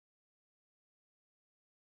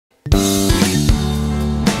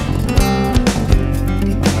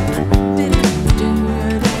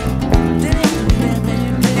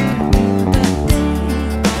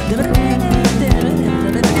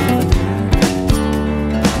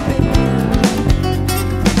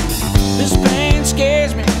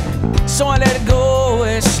so I let it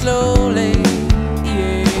go slowly,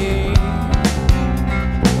 yeah.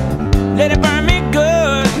 Let it burn me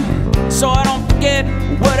good, so I don't forget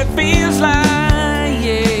what it feels like,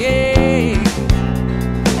 yeah.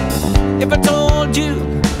 If I told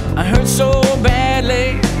you I hurt so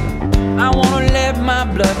badly, I wanna let my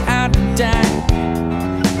blood out and die,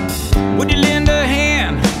 would you lend a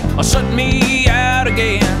hand or shut me out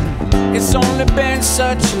again? It's only been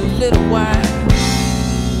such a little while.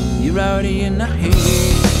 You're already in the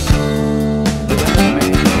head.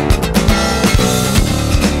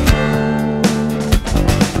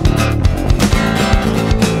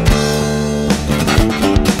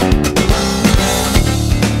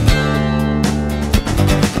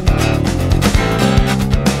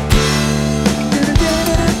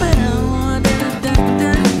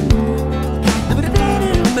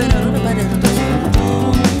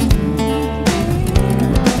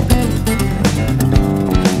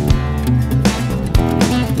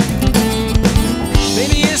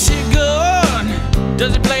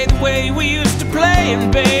 Does it play the way we used to play in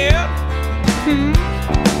bed?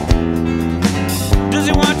 Does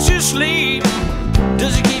it watch you sleep?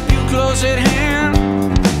 Does it keep you close at hand?